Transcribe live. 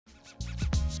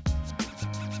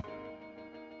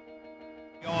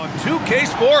On 2K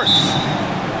Sports.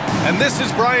 And this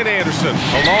is Brian Anderson,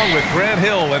 along with Grant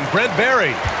Hill and Brent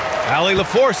Barry. Allie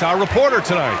LaForce, our reporter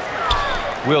tonight.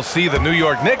 We'll see the New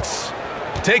York Knicks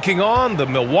taking on the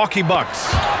Milwaukee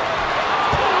Bucks.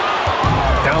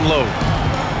 Down low.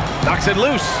 Knocks it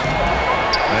loose.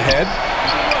 Ahead.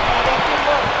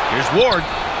 Here's Ward.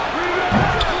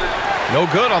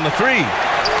 No good on the three.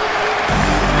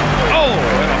 Oh,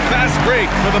 and a fast break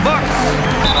for the Bucks.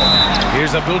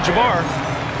 Here's Abdul-Jabbar.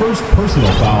 First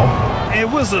personal foul. It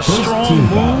was a strong move.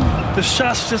 Foul. The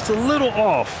shot's just a little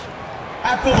off.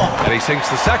 And he sinks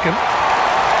the second.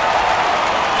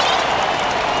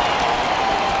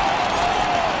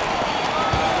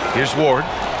 Here's Ward.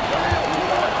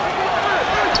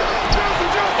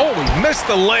 Oh, he missed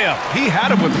the layup. He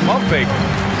had him with the pump fake.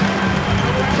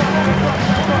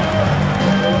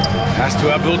 Pass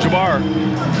to Abdul-Jabbar.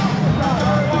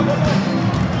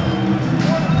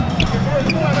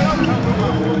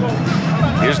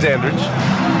 Here's Dandridge.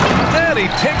 And he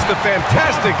takes the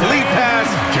fantastic lead pass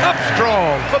up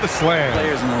strong for the slam.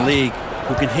 Players in the league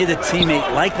who can hit a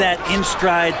teammate like that in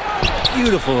stride.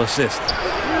 Beautiful assist.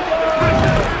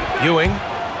 Ewing.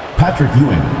 Patrick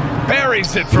Ewing.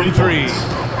 Buries it from three.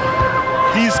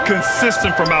 He's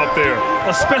consistent from out there,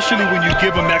 especially when you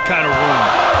give him that kind of room.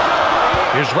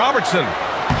 Here's Robertson.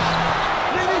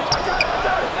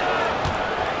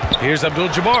 Here's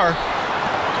Abdul-Jabbar.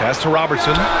 Pass to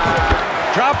Robertson.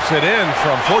 Drops it in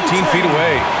from 14 feet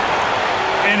away.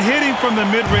 And hitting from the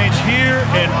mid-range here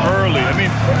and early. I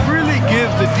mean, really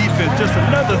gives the defense just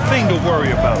another thing to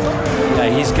worry about.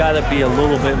 Yeah, he's got to be a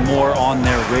little bit more on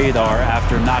their radar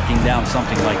after knocking down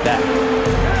something like that.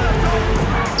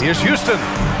 Here's Houston.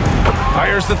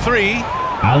 Fires the three.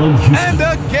 Allen Houston. And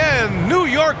again, New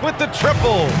York with the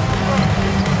triple.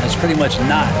 That's pretty much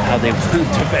not how they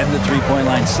defend the three-point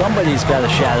line. Somebody's got to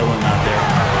shadow him out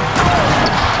there.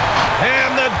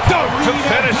 And the dunk to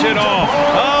finish it off.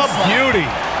 A beauty.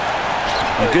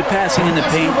 Good passing in the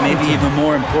paint may be even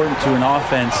more important to an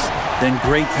offense than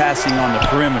great passing on the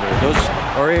perimeter. Those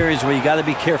are areas where you got to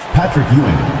be careful. Patrick Ewing.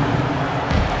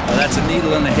 Well, that's a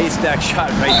needle in the haystack shot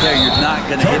right there. You're not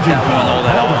going to hit that one all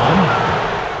that often.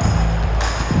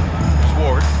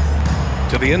 Ward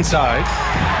to the inside.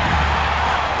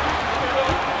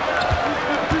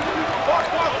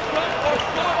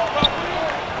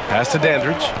 Pass to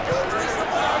Dandridge.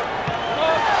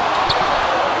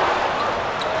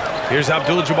 Here's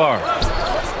Abdul-Jabbar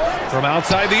from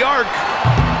outside the arc.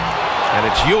 And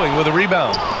it's Ewing with a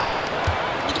rebound.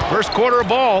 First quarter of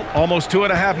ball, almost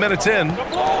 2.5 minutes in.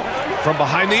 From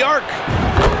behind the arc.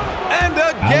 And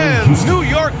again, New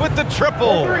York with the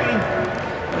triple.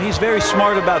 He's very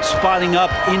smart about spotting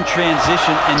up in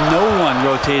transition, and no one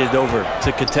rotated over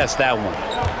to contest that one.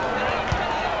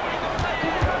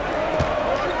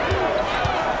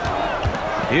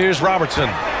 Here's Robertson.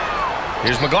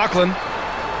 Here's McLaughlin.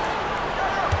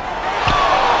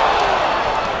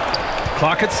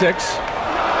 Clock at 6.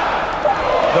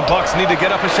 The Bucks need to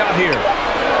get up a shot here.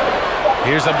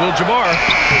 Here's Abdul-Jabbar.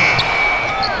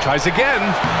 Tries again.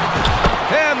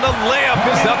 And the layup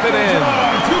is up and in.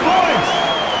 2 points.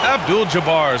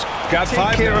 Abdul-Jabbar's got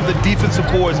 5. Take care of the defensive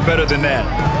boards better than that.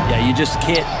 Yeah, you just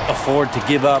can't afford to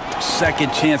give up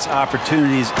second chance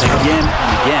opportunities again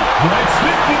and again.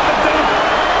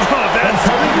 Oh, that's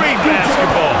great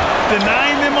basketball.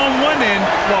 Denying them on one end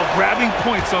while grabbing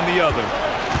points on the other.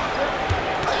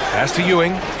 Pass to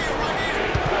Ewing.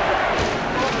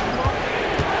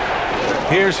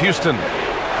 Here's Houston.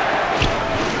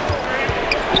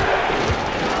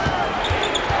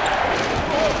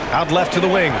 Out left to the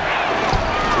wing.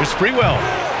 Here's Sprewell.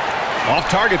 Off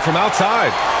target from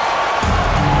outside.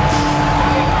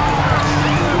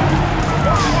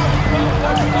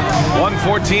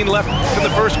 .114 left in the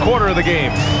first quarter of the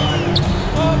game.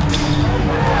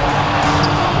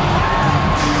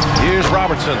 Here's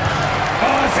Robertson.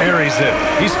 Buries it.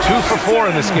 He's 2 for 4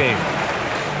 in this game.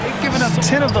 They've given up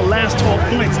 10 of the last 12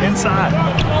 points inside.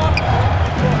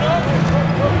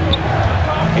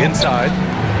 Inside.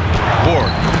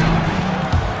 Ward.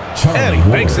 And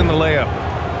he banks in the layup.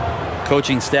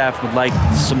 Coaching staff would like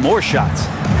some more shots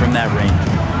from that range.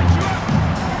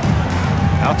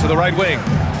 Out to the right wing.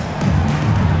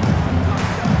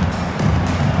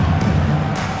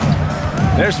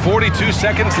 There's 42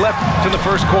 seconds left to the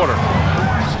first quarter.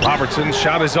 Robertson's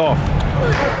shot is off.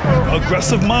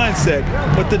 Aggressive mindset,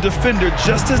 but the defender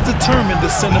just as determined to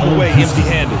send him away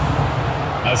empty-handed.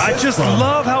 I just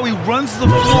love how he runs the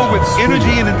floor with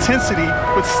energy and intensity,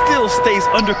 but still stays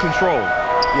under control.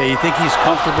 Yeah, you think he's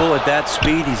comfortable at that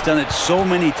speed? He's done it so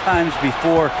many times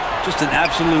before. Just an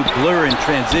absolute blur in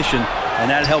transition, and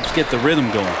that helps get the rhythm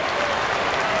going.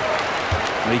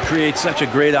 He creates such a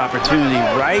great opportunity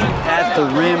right at the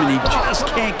rim, and he just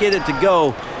can't get it to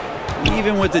go,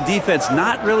 even with the defense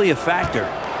not really a factor.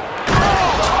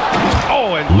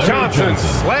 Oh, and Johnson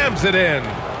slams it in.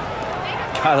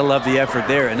 Gotta love the effort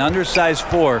there. An undersized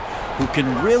 4 who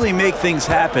can really make things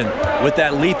happen with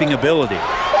that leaping ability.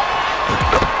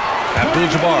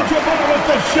 Abdul-Jabbar.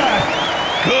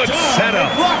 Good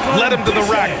setup. Led him to the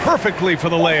rack perfectly for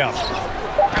the layup.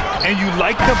 And you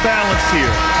like the balance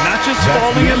here. Not just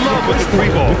falling in love with the 3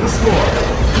 ball.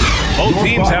 Both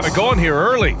teams have it going here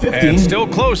early. And still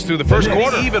close through the first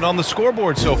quarter. Even on the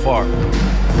scoreboard so far.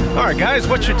 All right, guys,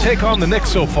 what's your take on the Knicks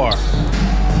so far?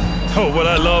 Oh, what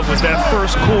I love was that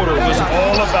first quarter was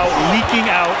all about leaking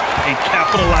out and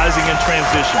capitalizing in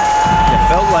transition. It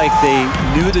felt like they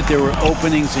knew that there were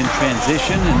openings in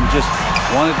transition and just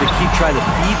wanted to try to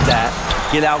feed that,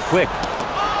 get out quick.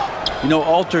 You know,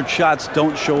 altered shots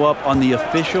don't show up on the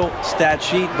official stat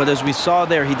sheet, but as we saw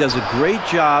there, he does a great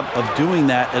job of doing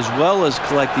that as well as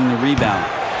collecting the rebound.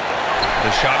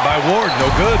 The shot by Ward,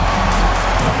 no good.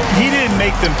 He didn't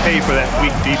make them pay for that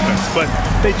weak defense, but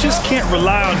they just can't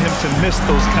rely on him to miss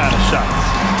those kind of shots.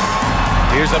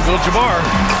 Here's Abdul-Jabbar,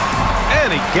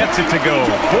 and he gets it to go.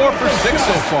 4 for 6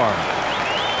 so far.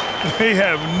 They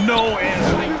have no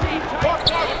answer.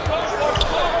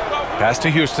 Pass to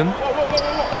Houston.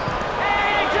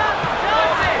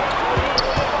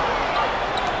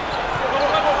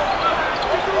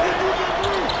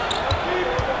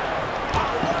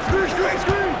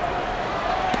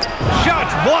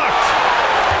 Blocked.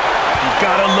 You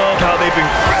gotta love how they've been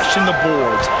crashing the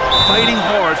boards, fighting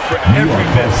hard for every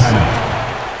miss.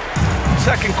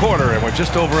 Second quarter, and we're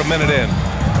just over a minute in.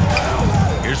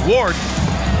 Here's Ward,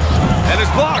 and it's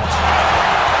blocked.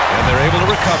 And they're able to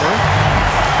recover.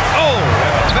 Oh,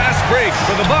 and a fast break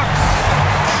for the Bucks.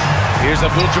 Here's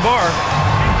Abdul-Jabbar,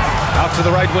 out to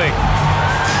the right wing.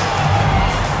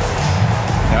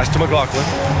 Pass to McLaughlin.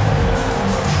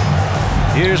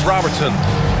 Here's Robertson.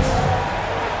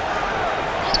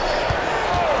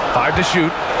 5 to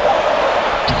shoot.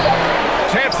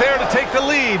 Chance there to take the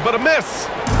lead, but a miss.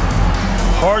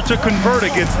 Hard to convert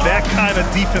against that kind of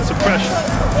defensive pressure.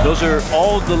 Those are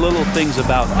all the little things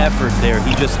about effort there.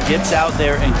 He just gets out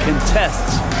there and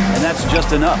contests, and that's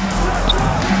just enough.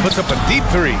 Puts up a deep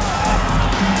 3.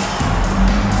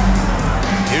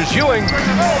 Here's Ewing.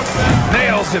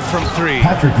 Nails it from 3.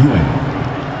 Patrick Ewing.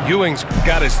 Ewing's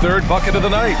got his 3rd bucket of the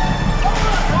night.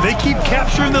 They keep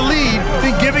capturing the lead,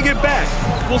 then giving it back.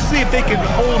 We'll see if they can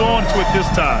hold on to it this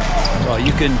time. Well,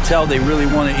 you can tell they really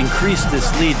want to increase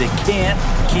this lead. They can't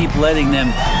keep letting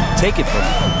them take it from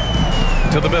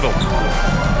them. To the middle.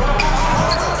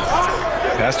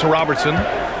 Pass to Robertson.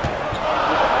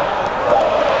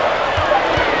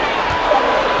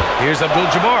 Here's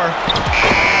Abdul-Jabbar.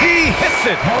 He hits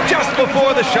it just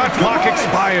before the shot clock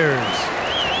expires.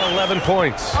 11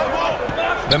 points.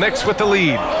 The Knicks with the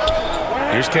lead.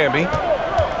 Here's Camby.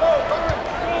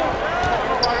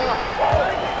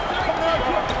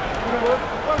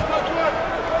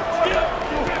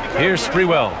 Here's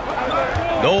Sprewell.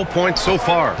 No points so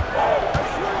far.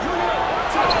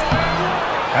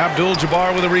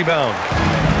 Abdul-Jabbar with a rebound.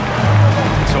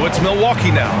 So it's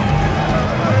Milwaukee now.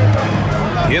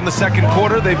 In the second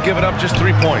quarter, they've given up just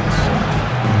 3 points.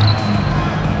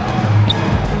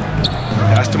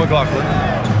 Pass to McLaughlin.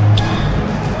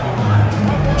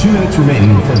 2 minutes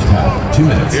remaining in the first half. 2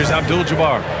 minutes. Here's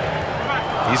Abdul-Jabbar.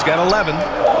 He's got 11.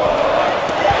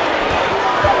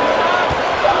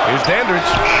 Here's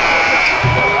Dandridge.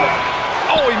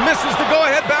 Oh, he misses the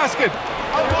go-ahead basket.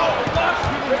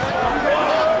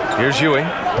 Here's Ewing.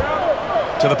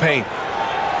 To the paint.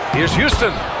 Here's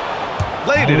Houston.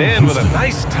 Laid it in with a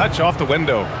nice touch off the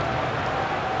window.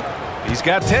 He's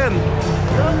got 10.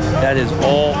 That is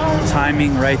all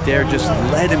timing right there. Just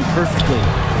led him perfectly.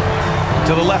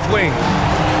 To the left wing.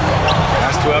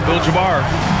 Pass to Abdul-Jabbar.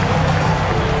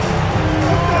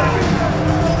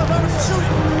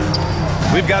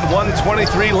 We've got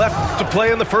 1:23 left to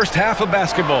play in the first half of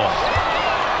basketball.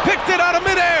 Picked it out of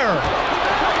midair.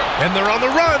 And they're on the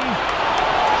run.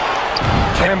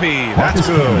 Camby, that's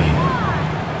good.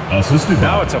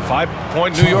 Now it's a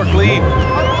 5-point New York lead.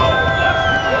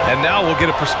 And now we'll get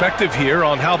a perspective here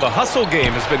on how the hustle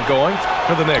game has been going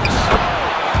for the Knicks.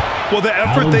 Well, the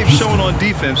effort they've shown on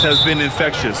defense has been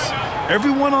infectious.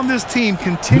 Everyone on this team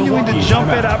continuing to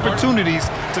jump at opportunities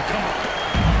to come.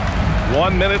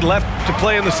 1 minute left to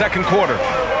play in the second quarter.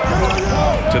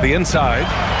 To the inside.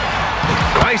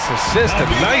 Nice assist and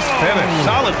nice finish.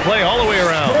 Solid play all the way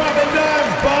around.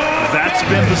 That's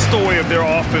been the story of their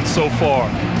offense so far.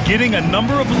 Getting a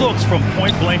number of looks from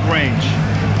point-blank range.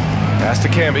 Pass to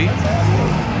Camby.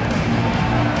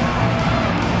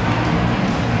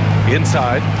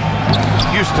 Inside.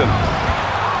 Houston.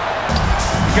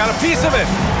 Got a piece of it.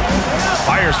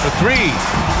 Fires for three.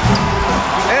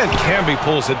 And Camby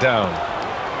pulls it down.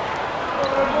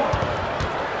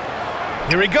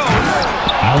 Here he goes.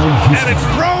 And it's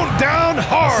thrown down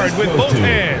hard with both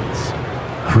hands.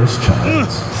 Chris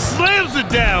Childs. Slams it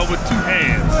down with two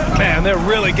hands. Man, they're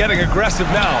really getting aggressive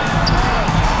now.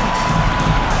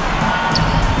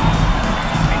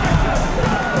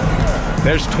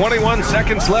 There's 21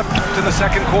 seconds left in the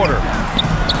second quarter.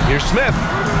 Here's Smith.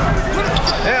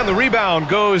 And the rebound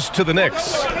goes to the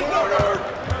Knicks.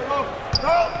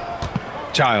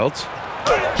 Childs.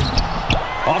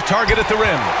 Off target at the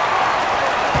rim.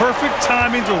 Perfect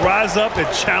timing to rise up and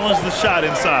challenge the shot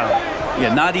inside.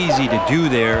 Yeah, not easy to do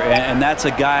there, and that's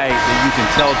a guy that you can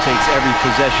tell takes every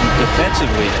possession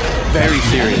defensively very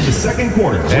serious. The second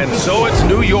quarter. And so it's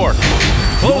New York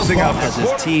closing out Has the his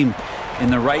quarter. team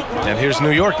in the right. And here's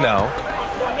New York now.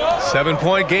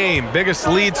 7-point game, biggest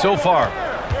lead so far.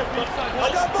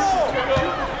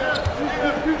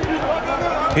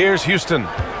 Here's Houston.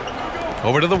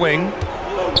 Over to the wing.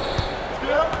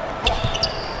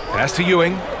 Pass to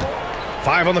Ewing.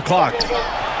 5 on the clock.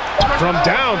 From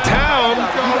downtown,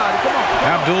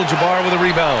 Abdul-Jabbar with a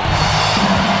rebound.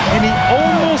 And he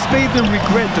almost made them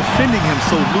regret defending him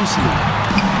so loosely.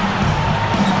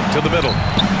 To the middle.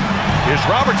 Here's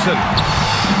Robertson.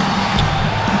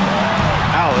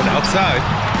 Allen outside.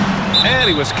 And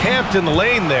he was camped in the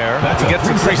lane there. He gets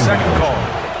a 3-second call.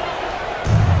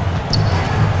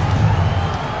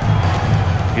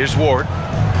 Here's Ward.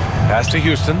 Pass to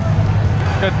Houston.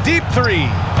 A deep three.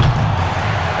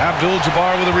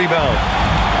 Abdul-Jabbar with a rebound.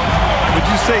 Would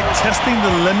you say testing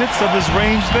the limits of his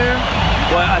range there?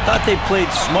 Well, I thought they played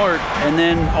smart, and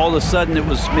then all of a sudden it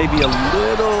was maybe a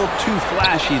little too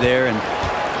flashy there, and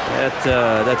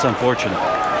that's unfortunate.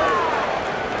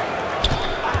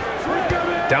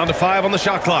 Down to 5 on the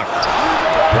shot clock.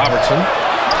 Robertson.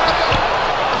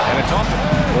 And it's off.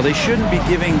 Well, they shouldn't be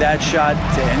giving that shot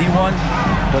to anyone,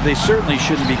 but they certainly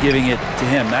shouldn't be giving it to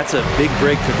him. That's a big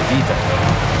break for the defense.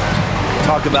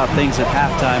 Talk about things at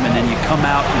halftime, and then you come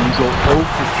out and you go 0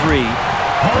 for 3.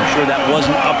 I'm sure that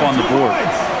wasn't up on the board.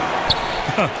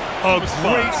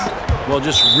 Well,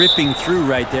 just ripping through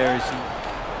right there.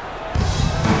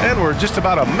 And we're just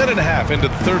about a minute and a half into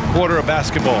the third quarter of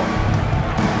basketball.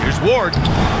 Here's Ward.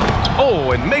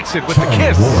 Oh, and makes it with the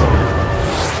kiss.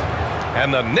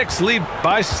 And the Knicks lead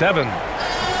by 7.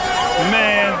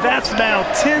 Man, that's now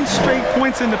 10 straight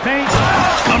points in the paint.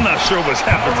 I'm not sure what's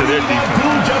happened to their defense.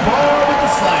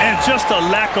 And just a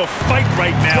lack of fight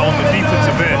right now on the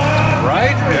defensive end.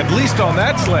 Right? At least on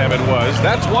that slam it was.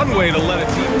 That's one way to let a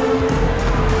team.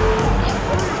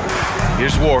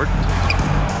 Here's Ward.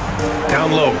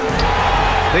 Down low.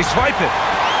 They swipe it.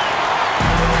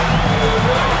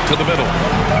 To the middle.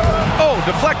 Oh,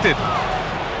 deflected.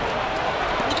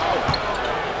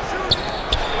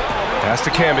 Pass to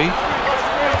Camby.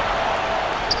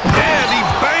 And he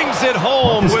bangs it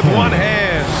home with one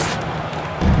hand.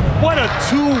 What a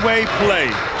two-way play.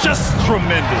 Just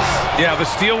tremendous. Yeah, the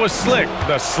steal was slick.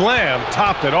 The slam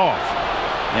topped it off.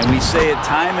 And we say it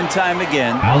time and time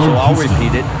again, so I'll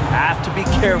repeat it. Have to be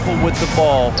careful with the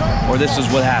ball, or this is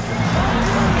what happens.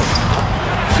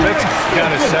 Smith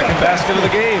got his second basket of the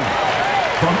game.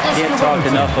 Can't talk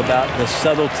enough about the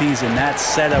subtleties in that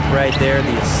setup right there.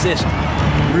 The assist,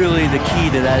 really the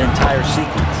key to that entire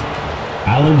sequence.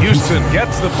 Houston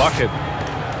gets the bucket.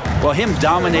 Well, him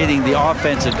dominating the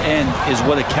offensive end is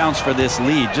what accounts for this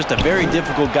lead. Just a very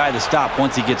difficult guy to stop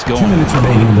once he gets going. 2 minutes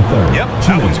remaining in the third. Yep,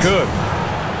 that one's good.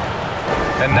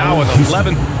 And now an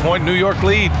 11-point New York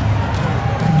lead.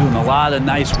 Doing a lot of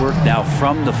nice work now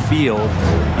from the field.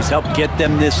 He's helped get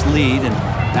them this lead, and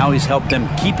now he's helped them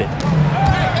keep it.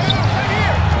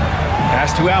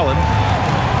 Pass to Allen.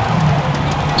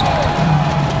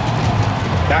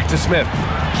 Back to Smith.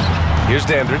 Here's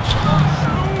Dandridge.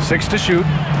 6 to shoot.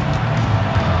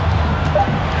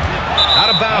 Out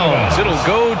of bounds. It'll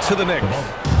go to the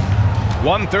Knicks.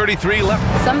 1:33 left.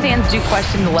 Some fans do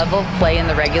question the level of play in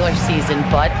the regular season,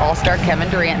 but All-Star Kevin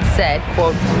Durant said,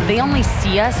 quote, "They only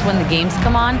see us when the games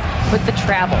come on, but the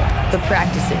travel, the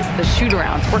practices, the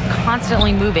shoot-arounds, we're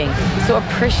constantly moving, so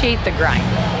appreciate the grind.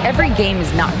 Every game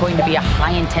is not going to be a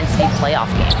high-intensity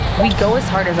playoff game. We go as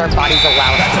hard as our bodies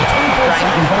allow us to.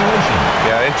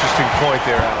 Yeah, interesting point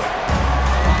there,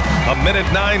 Allen.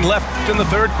 1:09 left in the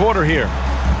third quarter here.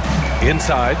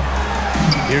 Inside.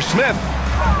 Here's Smith.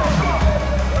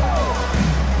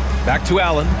 Back to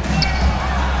Allen.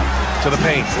 To the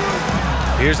paint.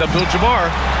 Here's Abdul-Jabbar.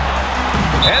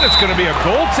 And it's going to be a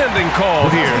goaltending call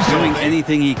here. He's doing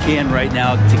anything he can right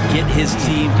now to get his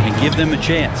team and give them a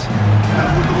chance.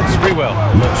 Sprewell.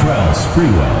 Latrell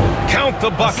Sprewell. Count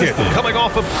the bucket. Coming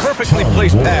off a perfectly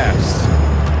placed pass.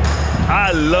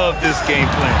 I love this game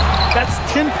plan. That's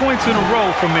 10 points in a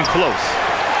row from in close.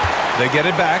 They get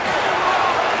it back.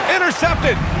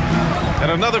 Intercepted.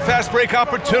 And another fast break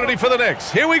opportunity for the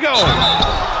Knicks. Here we go. So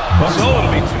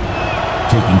it'll be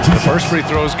two. The first free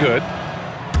throw is good.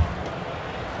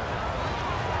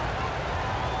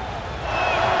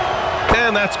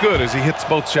 And that's good as he hits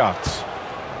both shots.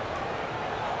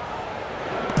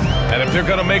 And if they're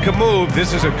going to make a move,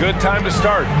 this is a good time to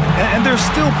start. And there's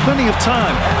still plenty of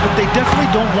time, but they definitely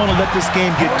don't want to let this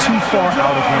game get too far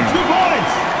out of hand. 2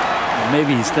 points.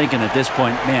 Maybe he's thinking at this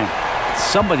point, man,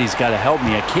 somebody's got to help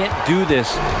me. I can't do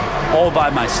this all by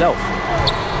myself.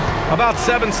 About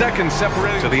 7 seconds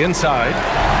separating to the inside.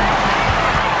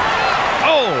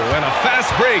 Oh, and a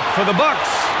fast break for the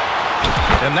Bucks.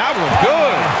 And that one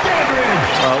good.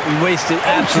 We wasted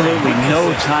absolutely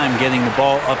no time getting the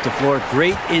ball up the floor.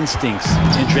 Great instincts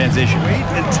in transition. Wait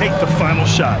and take the final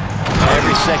shot.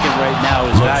 Every second right now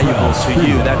is valuable to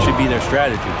you. That should be their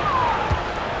strategy.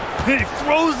 He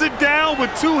throws it down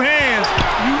with 2 hands.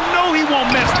 You know he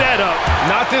won't mess that up.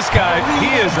 Not this guy.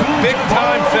 He is a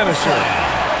big-time finisher.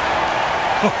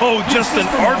 Oh, just an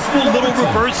artful little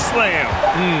reverse slam.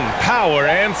 Power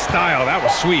and style. That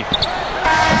was sweet.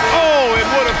 Oh, it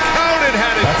would have counted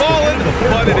had it fallen,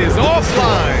 but it is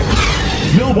offline.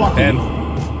 Milwaukee. And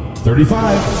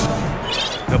 35.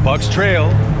 the Bucks trail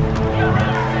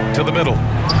to the middle.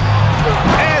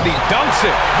 And he dunks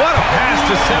it. What a pass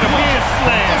to set him up.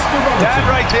 That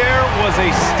right there was a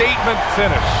statement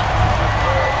finish.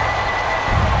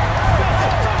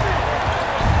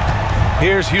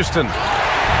 Here's Houston.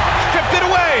 Stripped it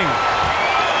away.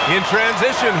 In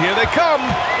transition, here they come.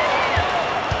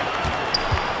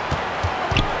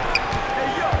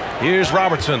 Here's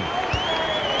Robertson.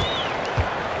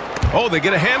 Oh, they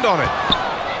get a hand on it.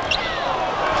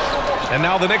 And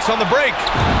now the Knicks on the break.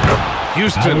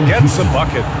 Houston gets the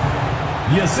bucket.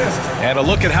 The assist. And a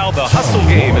look at how the hustle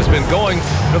game has been going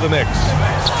for the Knicks.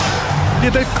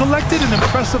 Yeah, they've collected an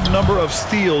impressive number of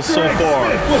steals so far,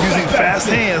 using fast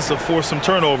hands to force some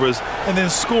turnovers and then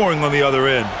scoring on the other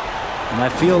end. And I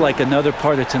feel like another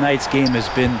part of tonight's game has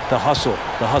been the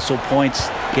hustle points,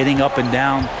 getting up and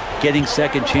down, getting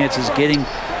second chances, getting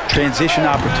transition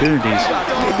opportunities.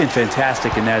 They've been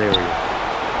fantastic in that area.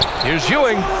 Here's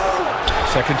Ewing.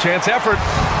 Second chance effort.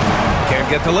 Can't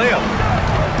get the layup.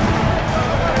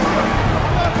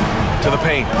 To the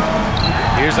paint.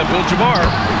 Here's Abdul-Jabbar.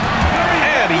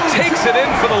 And he takes it in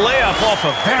for the layup off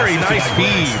a very nice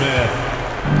feed.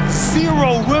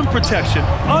 0 rim protection.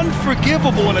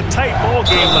 Unforgivable in a tight ball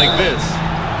game like this.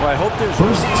 Well, I hope there's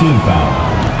First team foul.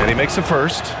 And he makes a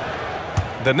first.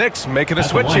 The Knicks making a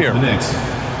switch here. The Knicks.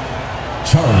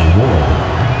 Charlie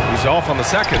Ward. He's off on the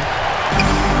second.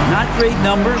 not great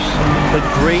numbers, but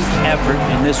great effort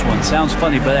in this one. Sounds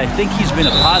funny, but I think he's been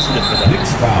a positive for them.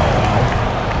 Knicks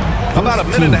foul. About a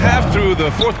minute and a half through the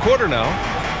fourth quarter now.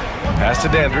 Pass to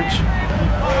Dandridge.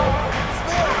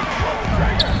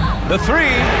 The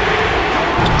three.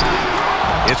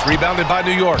 It's rebounded by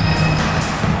New York.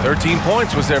 13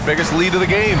 points was their biggest lead of the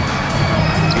game.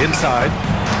 Inside.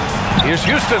 Here's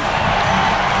Houston.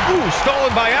 Ooh,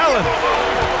 stolen by Allen.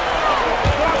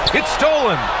 It's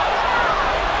stolen.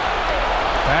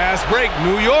 Fast break,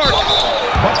 New York.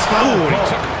 Bucks foul. Ooh, he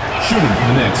took Shooting for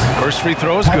the Knicks. first free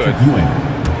throw is good. Patrick Ewing.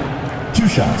 2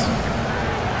 shots.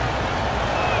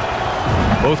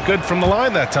 Both good from the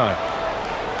line that time.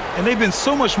 And they've been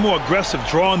so much more aggressive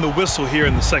drawing the whistle here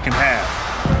in the second half.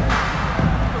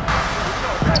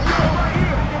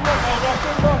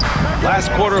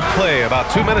 Last quarter of play, about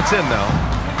 2 minutes in now.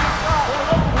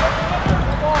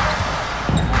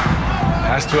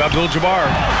 Pass to Abdul-Jabbar.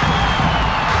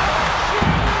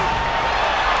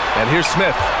 And here's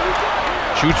Smith.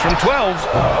 Shoots from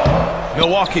 12.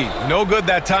 Milwaukee, no good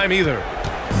that time either.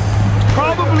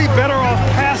 Probably better off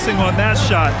passing on that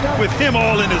shot with him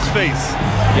all in his face.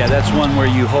 Yeah, that's one where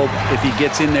you hope if he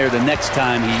gets in there the next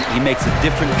time, he makes a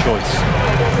different choice.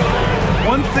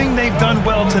 One thing they've done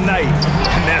well tonight,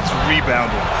 and that's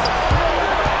rebounding.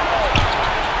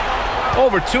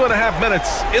 Over 2.5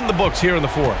 minutes in the books here in the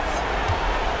fourth.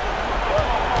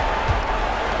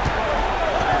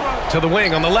 To the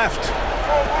wing on the left.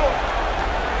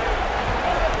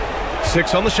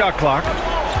 6 on the shot clock.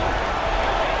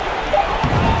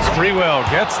 Sprewell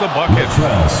gets the bucket.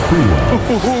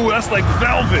 Ooh, that's like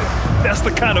velvet. That's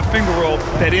the kind of finger roll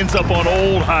that ends up on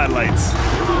old highlights.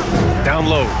 Down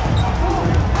low.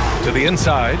 To the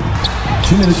inside.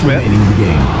 2 minutes remaining in the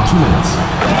game. 2 minutes.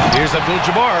 Here's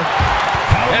Abdul-Jabbar.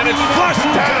 And it's flushed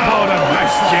down. A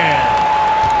nice jam.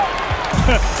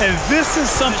 And this is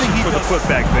something for the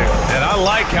putback there. And I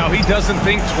like how he doesn't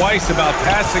think twice about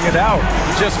passing it out.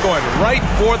 He's just going right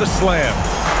for the slam.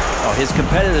 Oh, his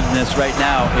competitiveness right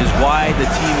now is why the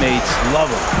teammates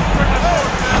love him.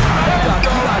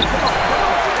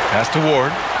 Pass to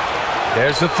Ward.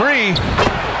 There's the three.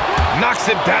 Knocks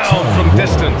it down from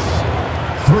distance.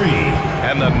 3.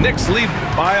 And the Knicks lead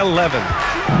by 11.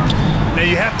 Now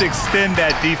you have to extend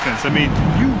that defense. I mean,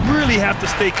 you really have to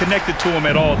stay connected to him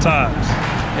at all times.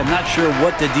 I'm not sure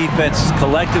what the defense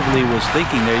collectively was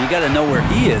thinking there. You got to know where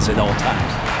he is at all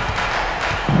times.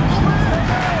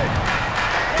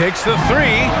 Takes the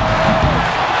three.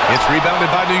 It's rebounded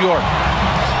by New York.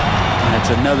 And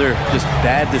it's another just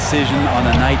bad decision on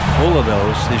a night full of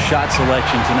those. His shot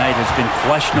selection tonight has been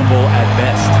questionable at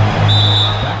best.